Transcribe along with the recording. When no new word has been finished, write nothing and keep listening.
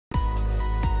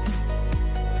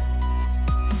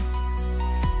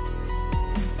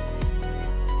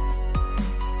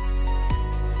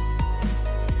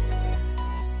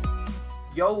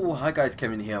Yo, hi guys,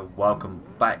 Kevin here. Welcome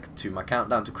back to my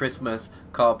countdown to Christmas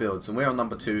car builds, and we're on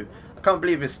number 2. I can't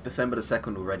believe it's December the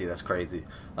 2nd already. That's crazy.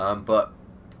 But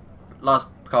last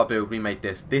car build we made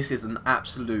this. This is an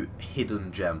absolute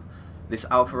hidden gem. This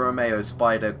Alfa Romeo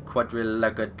Spider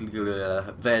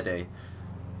Quadrilago Verde.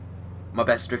 My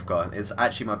best drift car. It's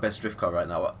actually my best drift car right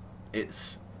now.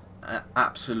 It's an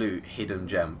absolute hidden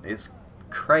gem. It's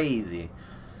crazy.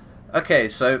 Okay,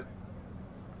 so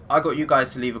I got you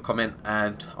guys to leave a comment,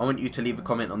 and I want you to leave a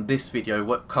comment on this video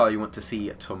what car you want to see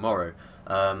tomorrow.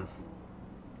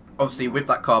 Obviously with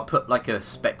that car, put like a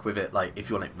spec with it, like if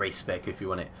you want it race spec, if you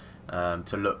want it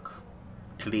to look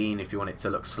clean, if you want it to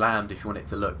look slammed, if you want it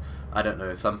to look, I don't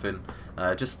know, something,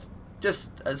 just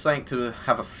something to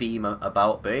have a theme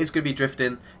about. But it's going to be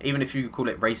drifting. Even if you call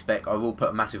it race spec, I will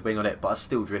put a massive wing on it, but I'll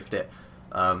still drift it.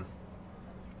 But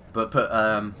put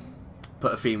a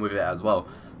theme with it as well.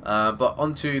 But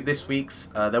onto this week's,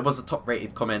 there was a top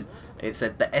rated comment. It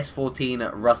said the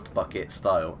S14 rust bucket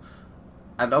style,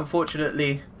 and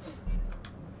unfortunately,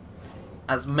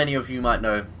 as many of you might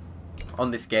know, on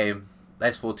this game the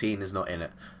S14 is not in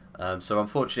it, so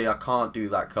unfortunately I can't do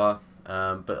that car.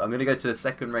 But I'm going to go to the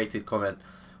second rated comment,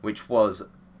 which was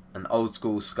an old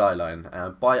school Skyline.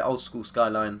 By old school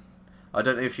Skyline, I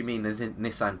don't know if you mean the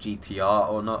Nissan GTR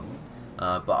or not,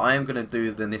 but I am going to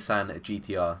do the Nissan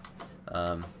GTR.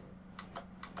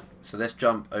 So let's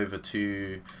jump over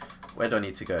to, where do I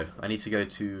need to go? I need to go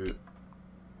to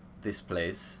this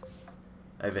place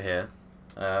over here.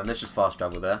 Let's just fast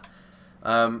travel there.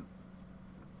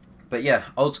 But yeah,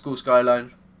 old school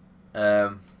Skyline.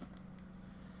 There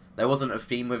wasn't a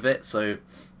theme with it, so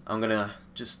I'm gonna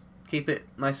just keep it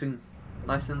nice and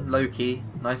low key,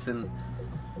 nice and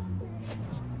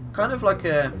kind of like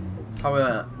how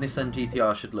a Nissan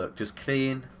GTR should look. Just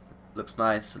clean, looks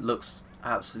nice, looks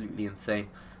absolutely insane.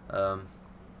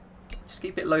 Just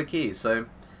keep it low key. So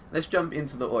let's jump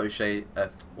into the auto show,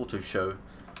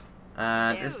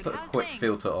 and let's put a quick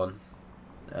filter on.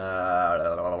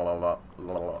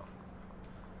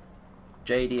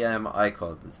 JDM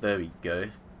icons. There we go.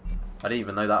 I didn't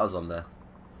even know that was on there.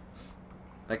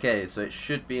 Okay, so it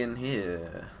should be in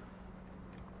here.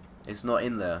 It's not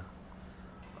in there.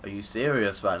 Are you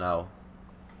serious right now?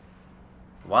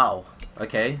 Wow.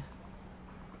 Okay.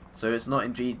 So it's not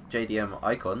in JDM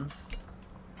icons.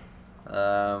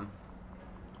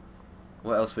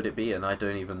 What else would it be in? I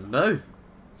don't even know.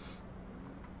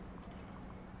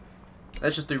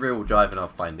 Let's just do real drive and I'll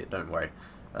find it, don't worry.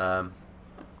 So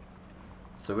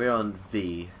we're on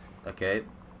V. Okay.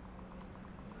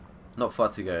 Not far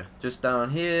to go. Just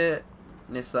down here,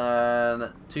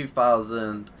 Nissan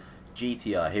 2000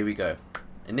 GTR. Here we go.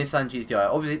 A Nissan GTR.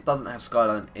 Obviously it doesn't have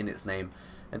Skyline in its name,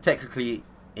 and technically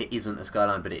it isn't a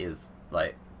Skyline, but it is.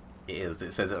 Like, it is.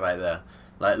 It says it right there.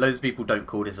 Like, loads of people don't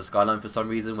call this a Skyline for some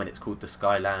reason when it's called the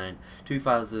Skyline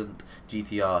 2000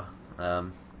 GTR.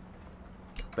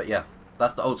 But yeah,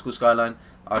 that's the old school Skyline.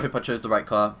 I hope I chose the right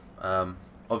car.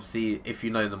 Obviously, if you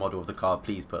know the model of the car,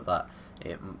 please put that.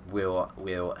 It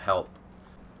will help.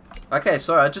 Okay,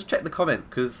 sorry, I just checked the comment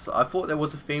because I thought there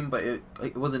was a theme, but it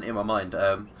wasn't in my mind.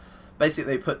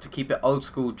 Basically, they put to keep it old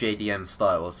school JDM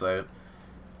style, so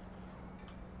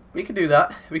we could do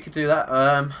that. We could do that.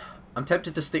 I'm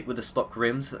tempted to stick with the stock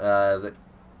rims. Do you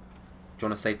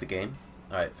want to save the game?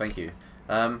 Alright, thank you.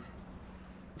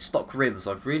 Stock rims,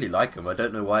 I really like them. I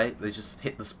don't know why. They just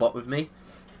hit the spot with me.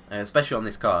 Especially on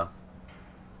this car.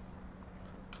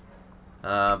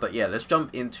 But yeah, let's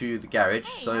jump into the garage.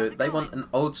 Hey, so they want an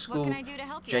old school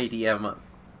JDM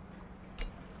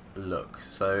look.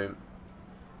 So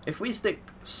if we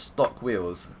stick stock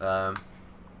wheels, I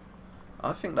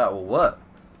think that will work.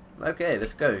 Okay,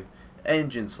 let's go.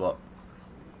 Engine swap.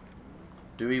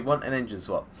 Do we want an engine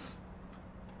swap?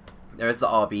 There is the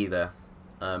RB there.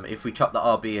 If we chuck the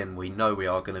RB in, we know we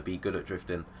are going to be good at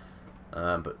drifting.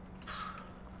 But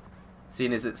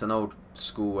seeing as it's an old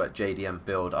school JDM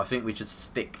build, I think we should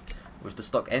stick with the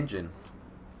stock engine.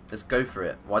 Let's go for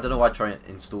it. Well, I don't know why I tried to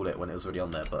install it when it was already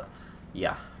on there, but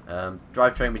yeah.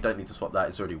 Drivetrain, we don't need to swap that.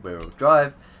 It's already rear-wheel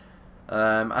drive.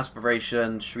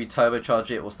 Aspiration, should we turbocharge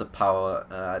it? What's the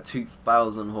power?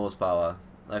 2000 horsepower.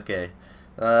 Okay.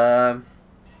 No,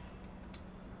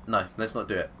 let's not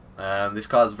do it. This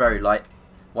car is very light.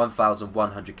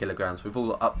 1,100 kilograms. With all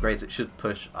the upgrades, it should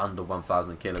push under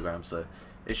 1,000 kilograms, so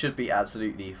it should be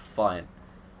absolutely fine.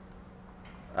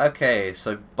 Okay,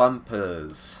 so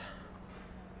bumpers.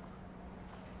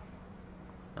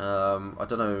 I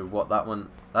don't know what that one.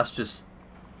 That's just.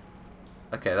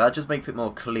 Okay, that just makes it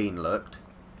more clean looked.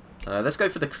 Let's go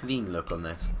for the clean look on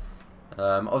this.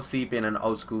 Obviously, being an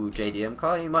old school JDM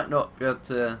car, you might not be able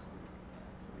to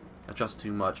adjust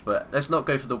too much. But let's not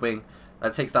go for the wing.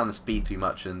 That takes down the speed too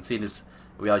much, and seeing as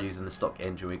we are using the stock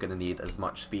engine, we're going to need as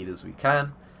much speed as we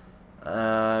can.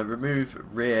 Remove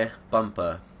rear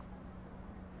bumper.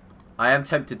 I am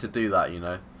tempted to do that, you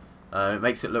know. It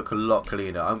makes it look a lot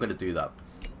cleaner. I'm going to do that.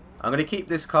 I'm going to keep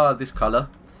this car this colour.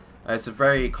 It's a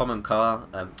very common colour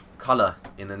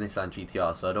in the Nissan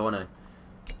GTR, so I don't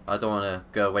want to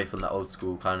go away from that old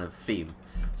school kind of theme.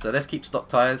 So let's keep stock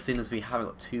tyres, seeing as we haven't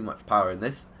got too much power in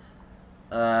this.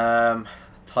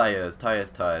 Tyres.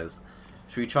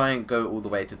 Should we try and go all the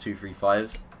way to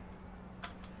 235s?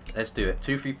 Let's do it.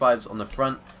 235s on the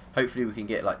front. Hopefully we can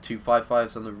get like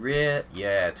 255s on the rear.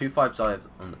 Yeah, 255s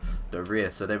on the rear.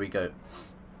 So there we go.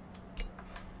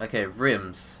 Okay,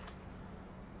 rims.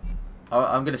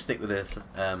 I'm going to stick with this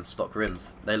stock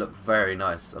rims. They look very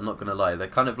nice. I'm not going to lie. They're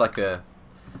kind of like a...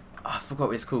 I forgot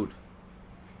what it's called.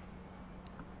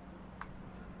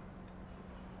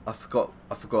 I forgot.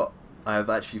 I have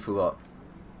actually forgot.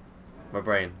 My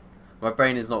brain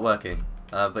is not working.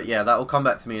 But yeah, that will come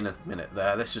back to me in a minute.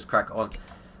 Let's just crack on.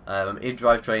 In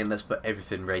drivetrain, let's put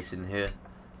everything racing here.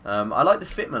 I like the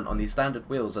fitment on these standard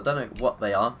wheels. I don't know what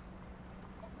they are.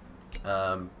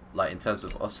 Like in terms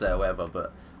of offset or whatever,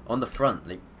 but on the front,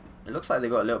 it looks like they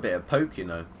got a little bit of poke, you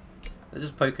know. They're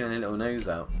just poking a little nose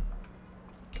out.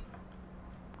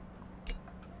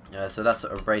 So that's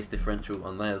sort of race differential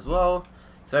on there as well.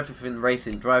 So everything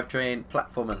racing, drivetrain,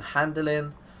 platform and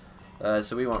handling.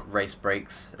 So we want race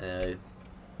brakes.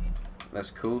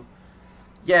 That's cool.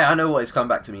 Yeah, I know what is coming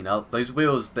back to me now. Those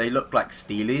wheels, they look like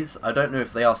Steelies. I don't know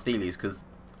if they are Steelies because,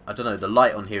 I don't know, the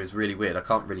light on here is really weird. I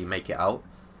can't really make it out.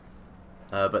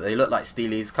 But they look like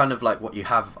Steelies, kind of like what you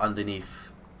have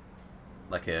underneath,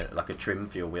 like a trim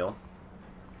for your wheel.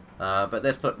 But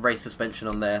let's put race suspension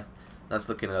on there. That's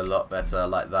looking a lot better. I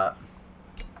like that.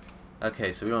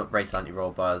 Okay, so we want race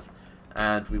anti-roll bars,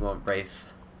 and we want race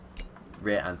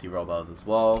rear anti-roll bars as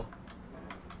well.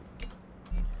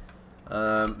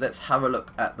 Let's have a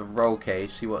look at the roll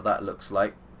cage, see what that looks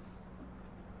like.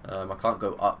 I can't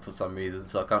go up for some reason,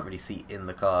 so I can't really see in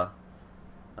the car.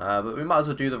 But we might as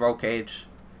well do the roll cage.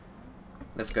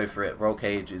 Let's go for it. Roll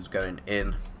cage is going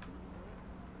in.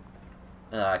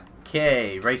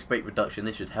 Okay, race brake reduction.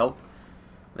 This should help.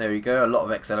 There we go. A lot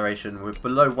of acceleration. We're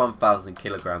below 1,000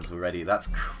 kilograms already. That's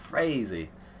crazy.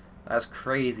 That's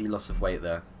crazy loss of weight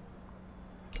there.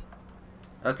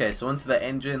 Okay, so onto the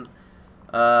engine.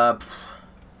 Don't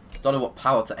know what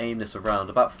power to aim this around.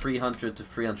 About 300 to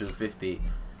 350.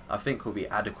 I think will be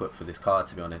adequate for this car,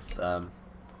 to be honest.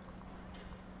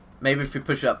 Maybe if we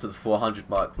push it up to the 400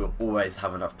 mark, we'll always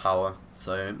have enough power.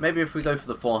 So maybe if we go for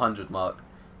the 400 mark,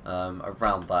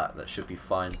 around that should be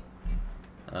fine.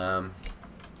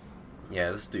 Yeah,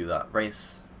 let's do that.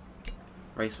 Race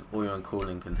with oil and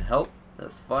cooling can help.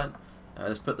 That's fine.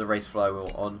 Let's put the race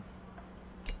flywheel on.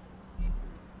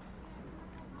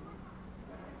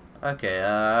 Okay,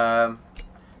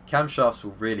 camshafts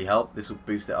will really help. This will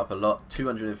boost it up a lot.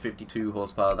 252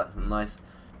 horsepower, that's nice.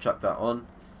 Chuck that on.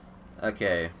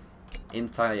 Okay,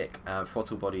 intake and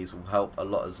throttle bodies will help a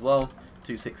lot as well.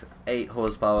 268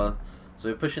 horsepower. So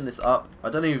we're pushing this up.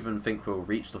 I don't even think we'll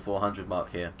reach the 400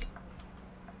 mark here.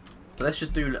 But let's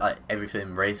just do like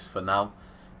everything race for now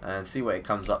and see what it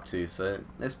comes up to. So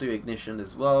let's do ignition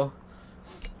as well.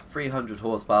 300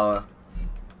 horsepower.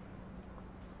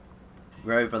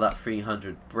 We're over that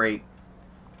 300 brake.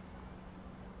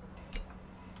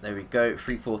 There we go.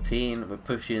 314. We're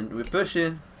pushing.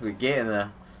 We're getting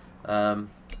there.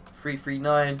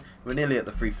 339. We're nearly at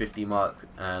the 350 mark,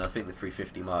 and I think the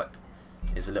 350 mark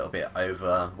is a little bit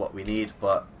over what we need.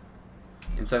 But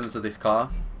in terms of this car,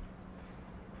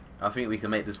 I think we can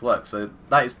make this work. So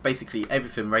that is basically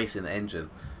everything racing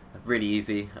engine. Really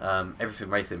easy.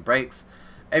 Everything racing brakes.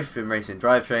 Everything racing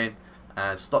drivetrain.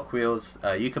 And stock wheels.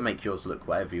 You can make yours look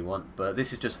whatever you want, but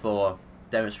this is just for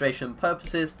demonstration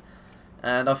purposes,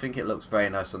 and I think it looks very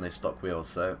nice on these stock wheels.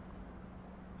 So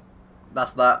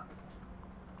that's that,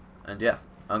 and yeah,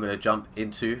 I'm going to jump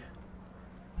into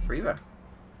freeway.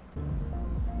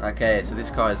 Okay, so this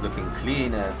car is looking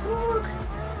clean as fuck.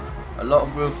 A lot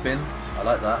of wheel spin, I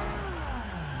like that.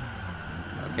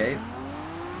 Okay.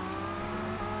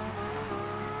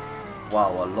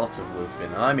 Wow, a lot of wheel spin,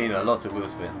 and I mean a lot of wheel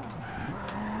spin.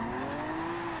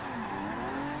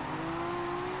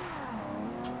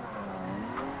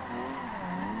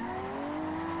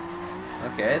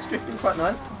 Okay, it's drifting quite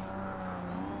nice.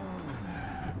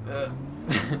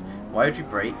 Why would you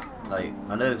brake? Like,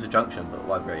 I know there's a junction, but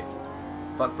why brake?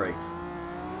 Fuck brakes.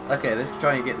 Okay, let's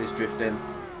try and get this drift in.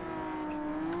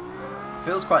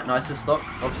 Feels quite nice as stock.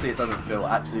 Obviously it doesn't feel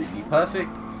absolutely perfect.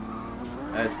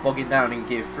 It's bogging down in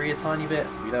gear 3 a tiny bit.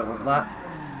 We don't want that.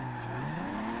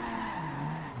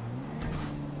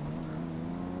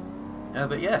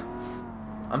 But yeah,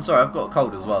 I'm sorry, I've got a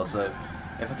cold as well, so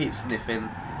if I keep sniffing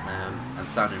and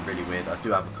sounding really weird, I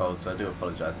do have a cold, so I do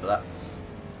apologise for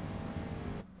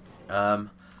that.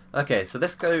 Okay, so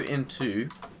let's go into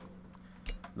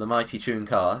the mighty tuned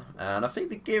car, and I think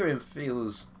the gearing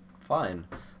feels fine.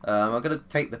 I'm going to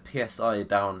take the PSI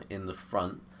down in the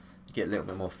front, get a little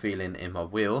bit more feeling in my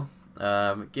wheel.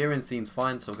 Gearing seems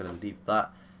fine, so I'm going to leave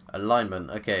that. Alignment,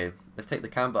 okay, let's take the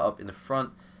camber up in the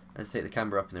front. Let's take the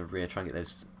camber up in the rear, try and get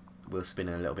those wheels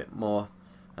spinning a little bit more.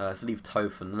 Let's leave toe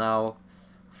for now.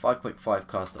 5.5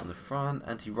 caster on the front,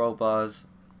 anti-roll bars.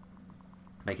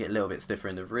 Make it a little bit stiffer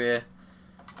in the rear.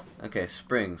 Okay,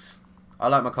 springs. I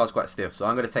like my cars quite stiff, so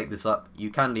I'm going to take this up. You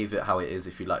can leave it how it is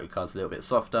if you like your cars a little bit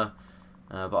softer.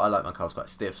 But I like my cars quite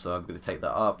stiff, so I'm going to take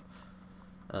that up.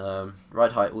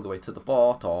 Ride height all the way to the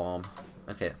bottom.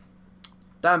 Okay.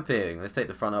 Damping. Let's take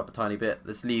the front up a tiny bit.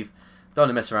 Let's leave... Don't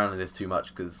want to mess around with this too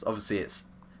much because obviously it's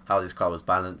how this car was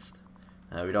balanced.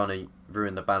 We don't want to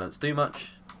ruin the balance too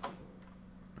much.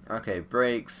 Okay,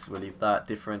 brakes, we'll leave that.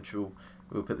 Differential,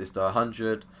 we'll put this to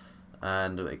 100.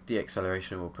 And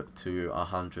de-acceleration we'll put to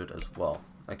 100 as well.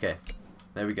 Okay,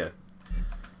 there we go.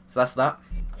 So that's that.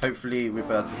 Hopefully we'll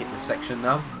be able to hit this section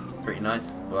now. Pretty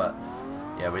nice, but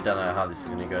yeah, we don't know how this is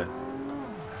going to go.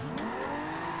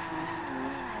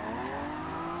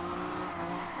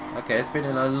 Okay, it's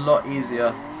feeling a lot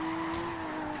easier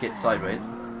to get sideways.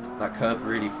 That curve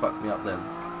really fucked me up then.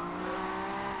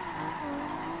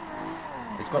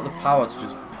 It's got the power to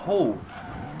just pull.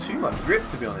 Too much grip,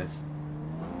 to be honest.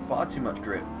 Far too much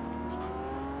grip.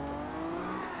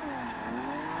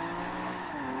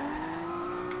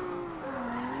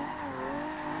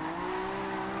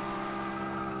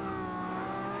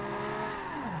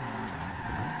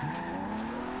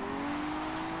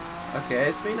 Okay,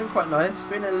 it's feeling quite nice,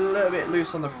 feeling a little bit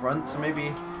loose on the front, so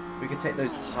maybe we could take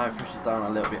those tyre pressures down a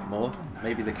little bit more.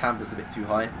 Maybe the camber's a bit too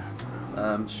high.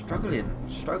 Struggling.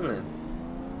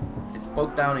 It's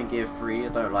bogged down in gear 3, I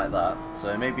don't like that.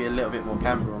 So maybe a little bit more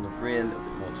camber on the rear, a little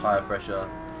bit more tyre pressure.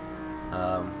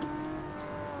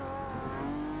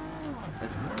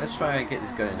 Let's try and get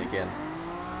this going again.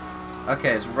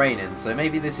 Okay, it's raining, so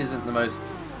maybe this isn't the most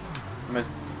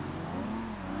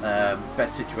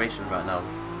best situation right now.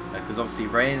 Because obviously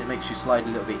rain, it makes you slide a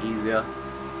little bit easier.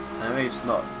 And maybe it's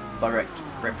not direct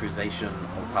representation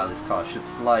of how this car should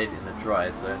slide in the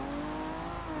dry, so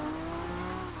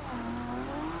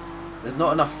there's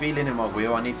not enough feeling in my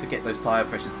wheel. I need to get those tyre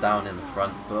pressures down in the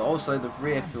front, but also the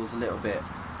rear feels a little bit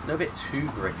too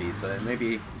grippy, so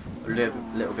maybe a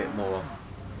little bit more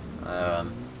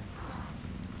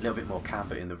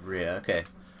camber in the rear. Okay,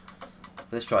 so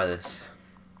let's try this.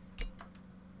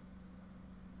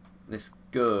 Let's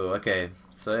go. Okay,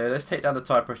 so let's take down the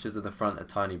tyre pressures in the front a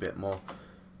tiny bit more.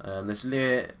 Let's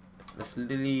leave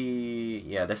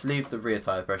the rear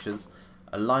tyre pressures.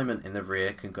 Alignment in the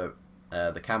rear can go.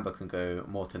 The camber can go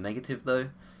more to negative though.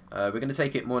 We're going to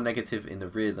take it more negative in the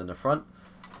rear than the front.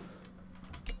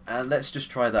 And let's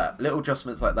just try that. Little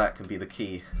adjustments like that can be the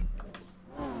key.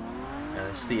 And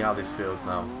let's see how this feels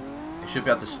now. It should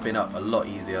be able to spin up a lot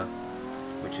easier,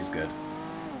 which is good.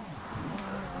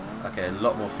 Okay, a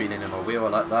lot more feeling in my wheel, I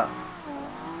like that.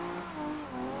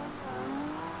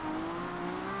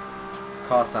 This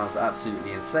car sounds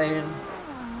absolutely insane.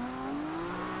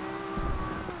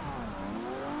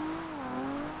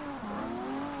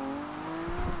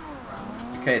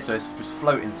 Okay, so it's just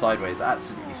floating sideways,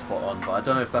 absolutely spot on, but I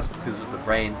don't know if that's because of the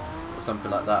rain or something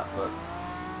like that, but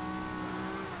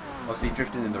obviously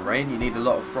drifting in the rain, you need a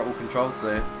lot of throttle control,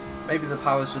 so maybe the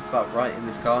power's just about right in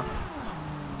this car.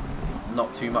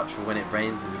 Not too much for when it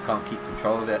rains and you can't keep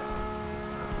control of it.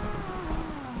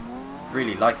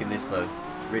 Really liking this though,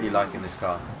 really liking this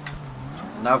car.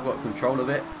 Now I've got control of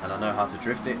it and I know how to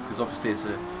drift it, because obviously it's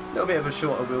a little bit of a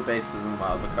shorter wheelbase than all my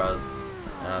other cars.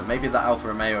 Maybe the Alfa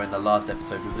Romeo in the last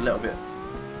episode was a little bit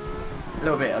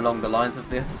along the lines of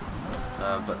this,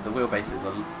 but the wheelbase is,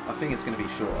 I think it's going to be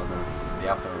shorter than the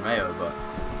Alfa Romeo, but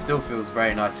it still feels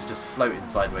very nice to just floating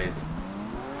sideways.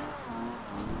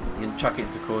 You can chuck it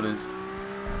into corners,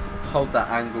 hold that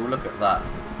angle, look at that,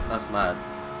 that's mad,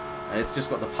 and it's just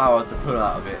got the power to pull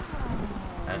out of it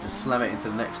and just slam it into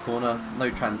the next corner.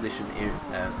 No transition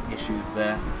issues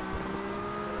there.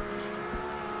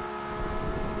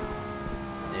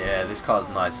 Yeah, this car's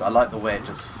nice. I like the way it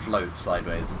just floats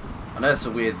sideways. I know it's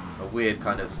a weird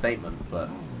kind of statement, but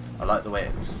I like the way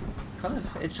it just kind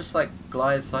of, it's just like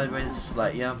glides sideways. It's just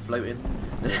like, yeah, I'm floating.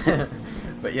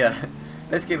 But yeah,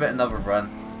 let's give it another run.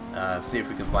 See if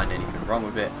we can find anything wrong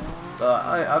with it. But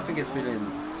I think it's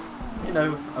feeling, you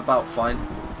know, about fine.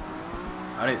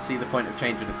 I don't see the point of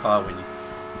changing the car when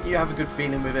you have a good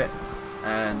feeling with it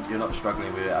and you're not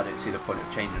struggling with it. I don't see the point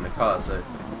of changing the car. So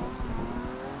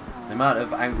the amount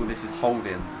of angle this is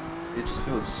holding, it just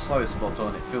feels so spot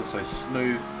on. It feels so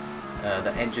smooth.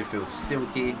 The engine feels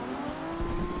silky.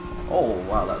 Oh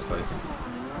wow, that was close.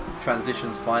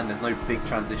 Transitions fine. There's no big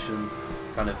transitions,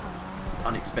 kind of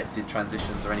unexpected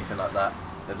transitions or anything like that.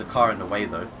 There's a car in the way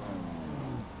though.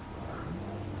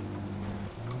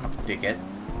 Dickhead.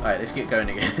 Alright, let's get going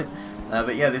again.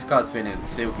 But yeah, this car's feeling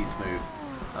silky smooth.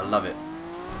 I love it.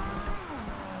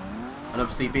 And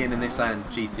obviously being in Nissan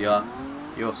GTR,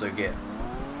 you also get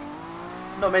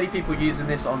not many people using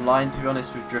this online, to be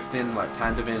honest, with drifting, like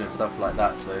tandeming and stuff like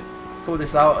that. So pull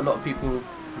this out, a lot of people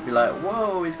would be like,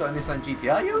 whoa, he's got a Nissan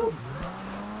GTR, yo!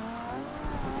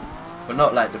 But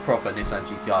not like the proper Nissan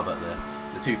GTR, but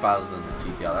the 2000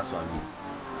 GTR, that's what I mean.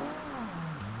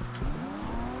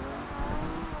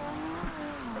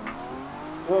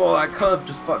 Oh, that curb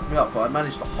just fucked me up, but I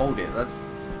managed to hold it.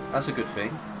 That's a good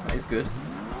thing. That is good.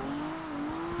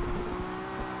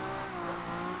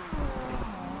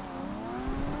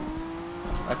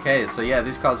 Okay, so yeah,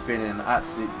 this car's feeling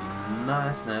absolutely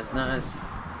nice.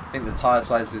 I think the tyre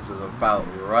sizes are about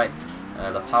right.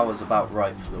 The power's about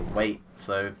right for the weight.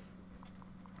 So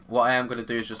what I am going to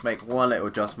do is just make one little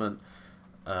adjustment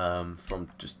from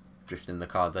just drifting the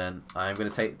car. Then I'm going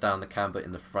to take down the camber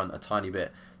in the front a tiny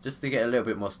bit, just to get a little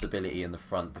bit more stability in the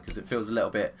front, because it feels a little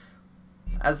bit,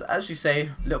 as you say,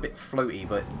 a little bit floaty,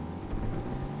 but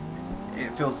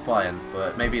it feels fine.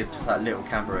 But maybe it's just that little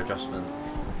camber adjustment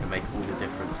can make all the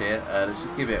difference here. Let's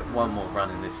just give it one more run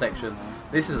in this section.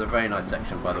 This is a very nice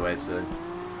section, by the way, so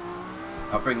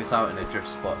I'll bring this out in a drift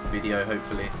spot video,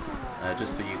 hopefully,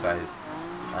 just for you guys,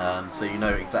 so you know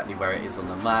exactly where it is on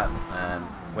the map and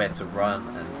where to run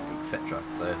and etc.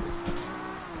 So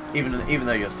even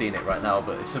though you're seeing it right now,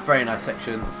 but it's a very nice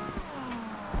section,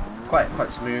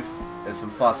 quite smooth. There's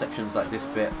some fast sections like this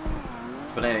bit,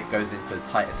 but then it goes into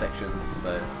tighter sections.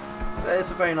 So it's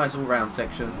a very nice all-round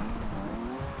section.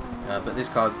 But this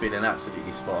car is feeling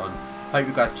absolutely spot on. Hope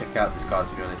you guys check out this car,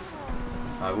 to be honest.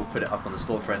 I will put it up on the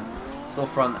storefront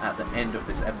at the end of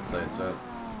this episode, so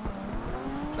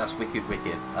that's wicked.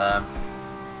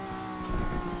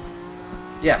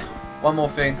 Yeah, one more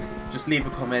thing, just leave a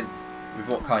comment with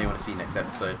what car you want to see next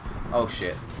episode. Oh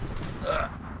shit.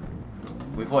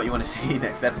 With what you want to see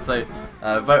next episode.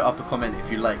 Vote up a comment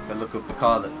if you like the look of the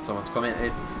car that someone's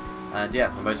commented. And yeah,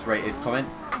 the most rated comment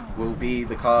will be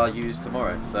the car used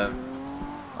tomorrow. So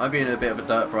I'm being a bit of a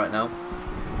derp right now.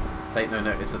 Take no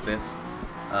notice of this.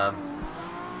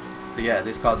 But yeah,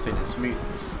 this car's feeling smooth,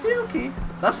 silky.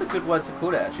 That's a good word to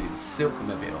call it, actually. The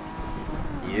Silkmobile.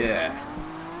 Yeah,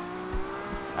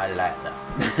 I like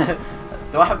that.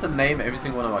 Do I have to name every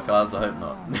single one of my cars? I hope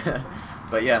not.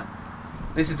 But yeah,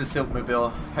 this is the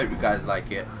Silkmobile. Hope you guys like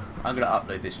it. I'm gonna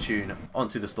upload this tune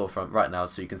onto the storefront right now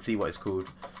so you can see what it's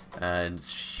called and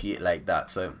shit like that.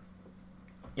 So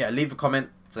yeah, leave a comment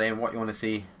saying what you want to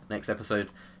see next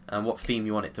episode and what theme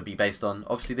you want it to be based on.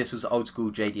 Obviously this was old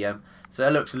school JDM, so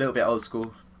it looks a little bit old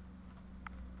school,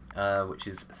 which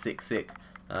is sick.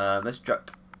 Let's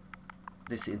drag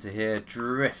this into here,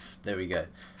 drift, there we go.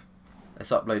 Let's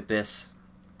upload this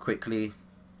quickly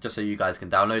just so you guys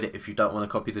can download it if you don't want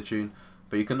to copy the tune.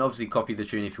 But you can obviously copy the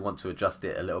tune if you want to adjust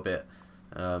it a little bit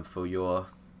for your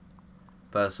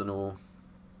personal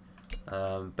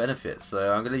benefit.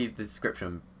 So I'm going to leave the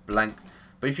description blank.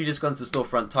 But if you just go into the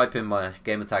storefront, type in my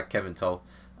gamertag kevintoll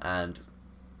and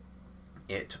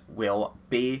it will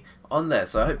be on there.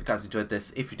 So I hope you guys enjoyed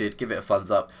this. If you did, give it a thumbs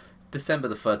up. December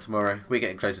the 3rd tomorrow. We're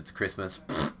getting closer to Christmas.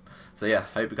 So yeah,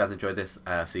 hope you guys enjoyed this.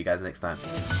 See you guys next time.